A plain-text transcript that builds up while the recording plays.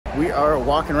We are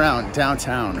walking around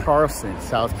downtown Charleston,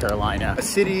 South Carolina, a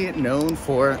city known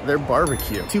for their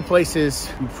barbecue. Two places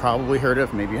you probably heard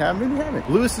of, maybe you have, maybe you haven't.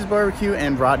 Lewis's Barbecue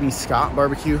and Rodney Scott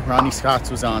Barbecue. Rodney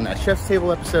Scott's was on a Chef's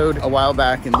Table episode a while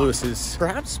back, and Lewis's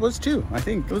perhaps was too. I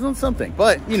think it was on something.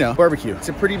 But, you know, barbecue. It's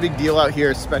a pretty big deal out here,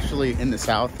 especially in the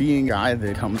South. Being a guy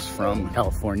that comes from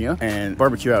California, and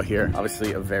barbecue out here,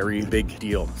 obviously a very big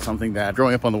deal. Something that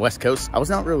growing up on the West Coast, I was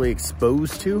not really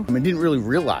exposed to. I didn't really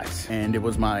realize. And it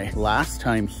was my last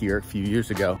time here a few years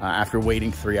ago, after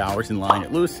waiting 3 hours in line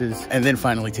at Lewis's and then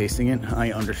finally tasting it,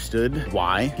 I understood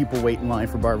why people wait in line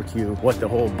for barbecue, what the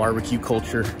whole barbecue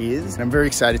culture is. And I'm very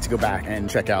excited to go back and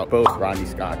check out both Rodney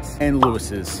Scott's and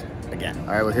Lewis's again.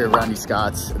 All right, we're here at Rodney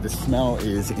Scott's. The smell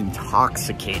is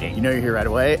intoxicating. You know you're here right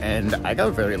away, and I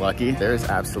got very lucky. There's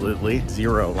absolutely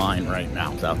zero line right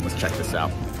now. So let's check this out.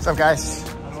 What's up, guys?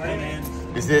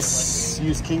 Is this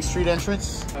use King Street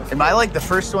entrance? Am I like the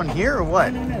first one here or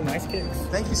what? No, nice kicks.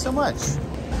 Thank you so much.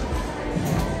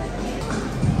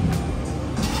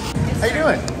 How you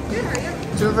doing? Good, how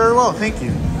are you? Doing very well, thank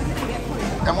you. What can I get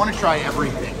for you? I want to try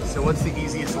everything. So what's the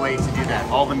easiest way to do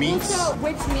that? All the meats? So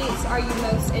which meats are you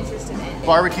most interested in?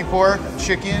 Barbecue pork,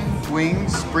 chicken,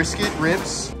 wings, brisket,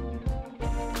 ribs.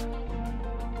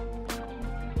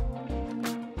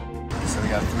 So we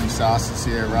got 3 sauces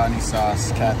here: Rodney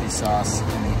sauce, Kathy sauce,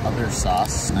 and the other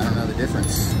sauce. I don't know the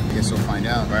difference. I guess we'll find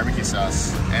out. Barbecue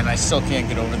sauce. And I still can't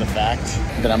get over the fact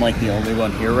that I'm like the only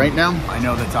one here right now. I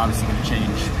know that's obviously gonna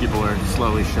change. People are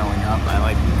slowly showing up.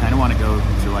 I kind of want to go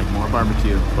to like more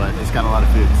barbecue, but it's got a lot of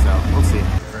food, so we'll see.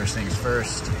 First things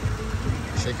first.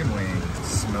 Chicken wing,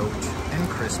 smoked and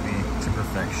crispy to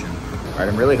perfection. All right,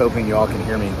 I'm really hoping you all can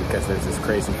hear me because there's this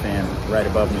crazy fan right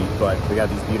above me, but we got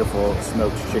these beautiful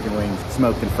smoked chicken wings,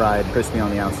 smoked and fried, crispy on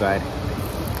the outside.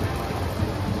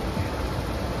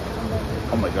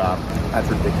 Oh my God, that's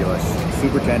ridiculous.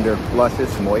 Super tender,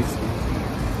 luscious, moist.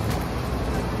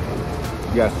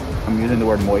 Yes, I'm using the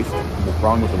word moist. What's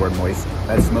wrong with the word moist?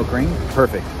 That smoke ring,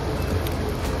 perfect.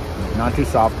 Not too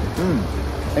soft.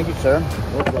 Thank you, sir.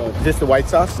 Is this the white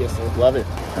sauce? Yes, sir. Love it.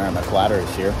 All right, my platter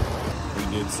is here.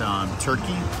 We did some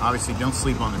turkey. Obviously, don't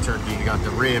sleep on the turkey. We got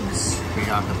the ribs, we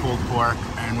got the pulled pork,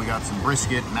 and we got some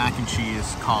brisket, mac and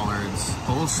cheese, collards,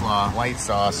 coleslaw, white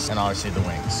sauce, and obviously the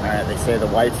wings. All right, they say the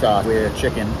white sauce with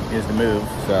chicken is the move.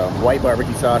 So white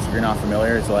barbecue sauce, if you're not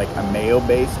familiar, is like a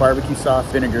mayo-based barbecue sauce,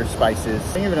 vinegar, spices.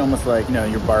 Think of it almost like, you know,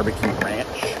 your barbecue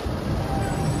ranch.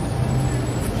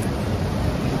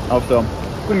 Also,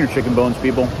 clean your chicken bones,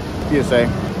 people. PSA.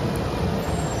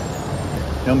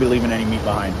 Don't be leaving any meat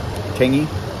behind. Tangy,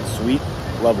 sweet,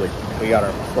 lovely. We got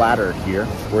our platter here.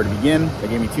 Where to begin? They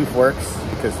gave me 2 forks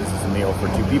because this is a meal for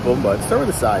 2 people, but start with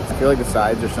the sides. I feel like the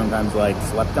sides are sometimes like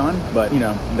slept on, but you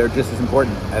know, they're just as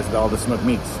important as all the smoked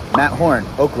meats. Matt Horn,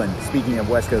 Oakland, speaking of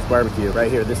West Coast barbecue,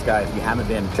 right here, this guy, if you haven't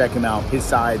been, check him out. His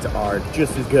sides are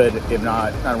just as good, if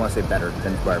not, I don't want to say better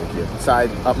than his barbecue. Side,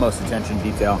 utmost attention,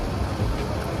 detail.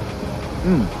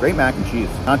 Great mac and cheese.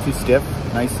 Not too stiff,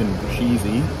 nice and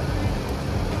cheesy.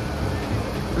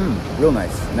 Real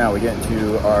nice. Now we get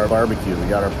into our barbecue. We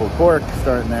got our pulled pork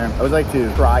starting there. I always like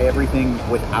to try everything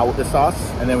without the sauce,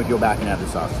 and then we go back and add the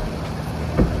sauce.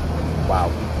 Wow.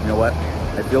 You know what?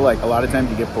 I feel like a lot of times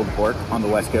you get pulled pork on the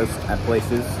West Coast at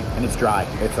places, and it's dry.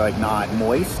 It's like not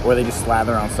moist, or they just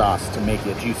slather on sauce to make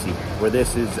it juicy. Where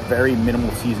this is very minimal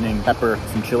seasoning, pepper,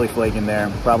 some chili flake in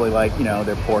there, probably like, you know,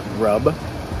 their pork rub,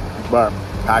 but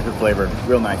packed with flavor.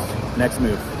 Real nice. Next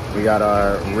move. We got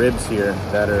our ribs here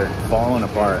that are falling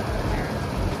apart.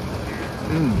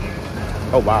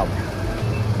 Oh, wow.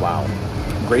 Wow.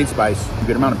 Great spice.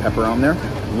 Good amount of pepper on there.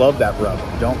 Love that rub.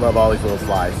 Don't rub all these little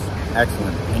flies.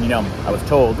 Excellent. And you know, I was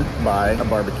told by a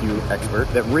barbecue expert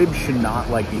that ribs should not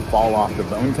like be fall off the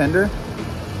bone tender,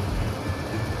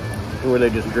 where they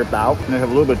just drip out and they have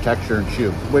a little bit of texture and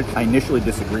chew, which I initially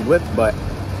disagreed with, but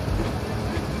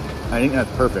I think that's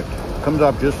perfect. Comes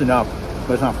off just enough,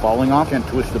 but it's not falling off. Can't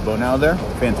twist the bone out of there.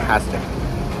 Fantastic.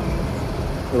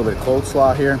 A little bit of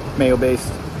coleslaw here,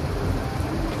 mayo-based.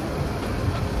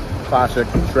 Classic,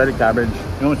 shredded cabbage.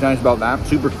 You know what's nice about that?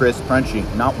 Super crisp, crunchy,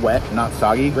 not wet, not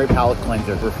soggy. Great palate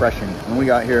cleanser, refreshing. And we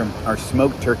got here our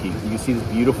smoked turkey. You can see this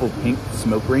beautiful pink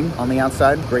smoke ring on the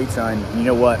outside. Great sign. You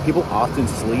know what? People often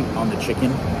sleep on the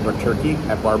chicken or turkey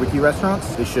at barbecue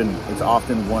restaurants. They shouldn't. It's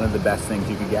often one of the best things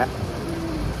you could get.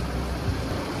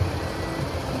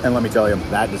 And let me tell you,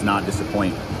 that does not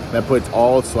disappoint. That puts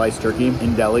all sliced turkey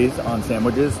in delis on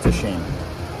sandwiches to shame.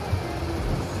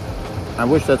 I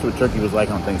wish that's what turkey was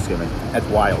like on Thanksgiving. That's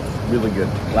wild, really good.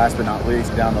 Last but not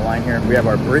least, down the line here, we have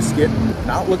our brisket.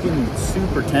 Not looking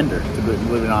super tender, to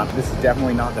believe it or not. This is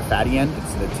definitely not the fatty end,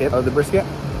 it's the tip of the brisket.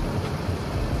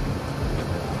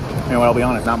 You know what, I'll be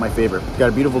honest, not my favorite. Got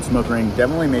a beautiful smoke ring,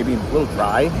 definitely maybe a little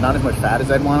dry, not as much fat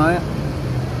as I'd want on it.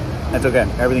 That's okay,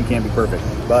 everything can't be perfect.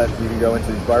 But you can go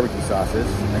into these barbecue sauces.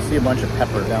 I see a bunch of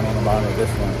pepper down on the bottom of this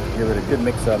one. Give it a good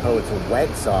mix up. Oh, it's a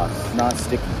wet sauce, not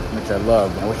sticky, which I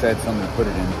love. I wish I had something to put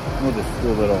it in. We'll just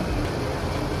do a little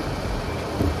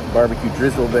barbecue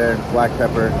drizzle there, black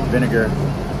pepper, vinegar.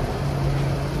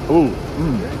 Ooh,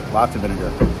 lots of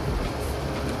vinegar.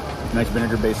 Nice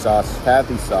vinegar-based sauce.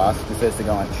 Patty sauce. This has to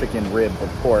go on chicken, rib, or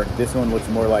pork. This one looks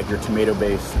more like your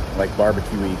tomato-based, like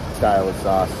barbecue-y style of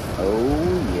sauce.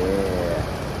 Oh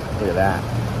yeah! Look at that.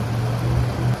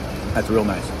 That's real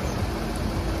nice.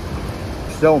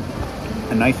 So,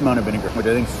 a nice amount of vinegar, which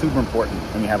I think is super important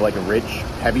when you have like a rich,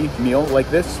 heavy meal like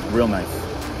this. Real nice.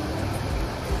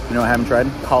 You know what I haven't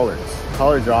tried? Collards.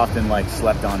 Collards are often like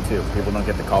slept on too. People don't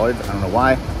get the collards. I don't know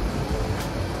why.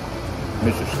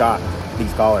 Mr. Scott,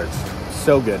 these collards,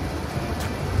 so good.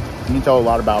 You can tell a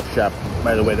lot about chef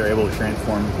by the way they're able to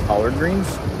transform collard greens.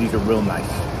 These are real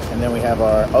nice. And then we have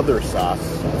our other sauce.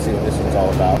 Let's see what this one's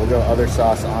all about. We'll go other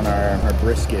sauce on our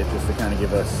brisket just to kind of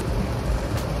give us.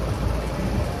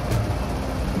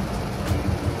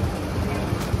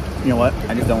 You know what?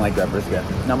 I just don't like that brisket.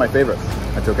 Not my favorite.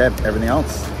 That's okay. Everything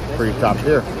else, pretty top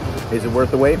tier. Is it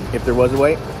worth the wait? If there was a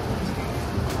wait,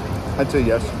 I'd say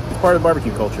yes. It's part of the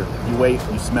barbecue culture. You wait,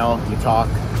 you smell, you talk.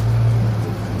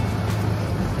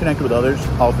 Connect with others,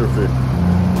 all through food.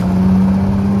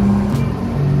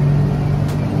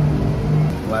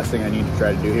 Last thing I need to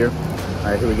try to do here. All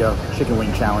right, here we go. Chicken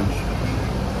wing challenge.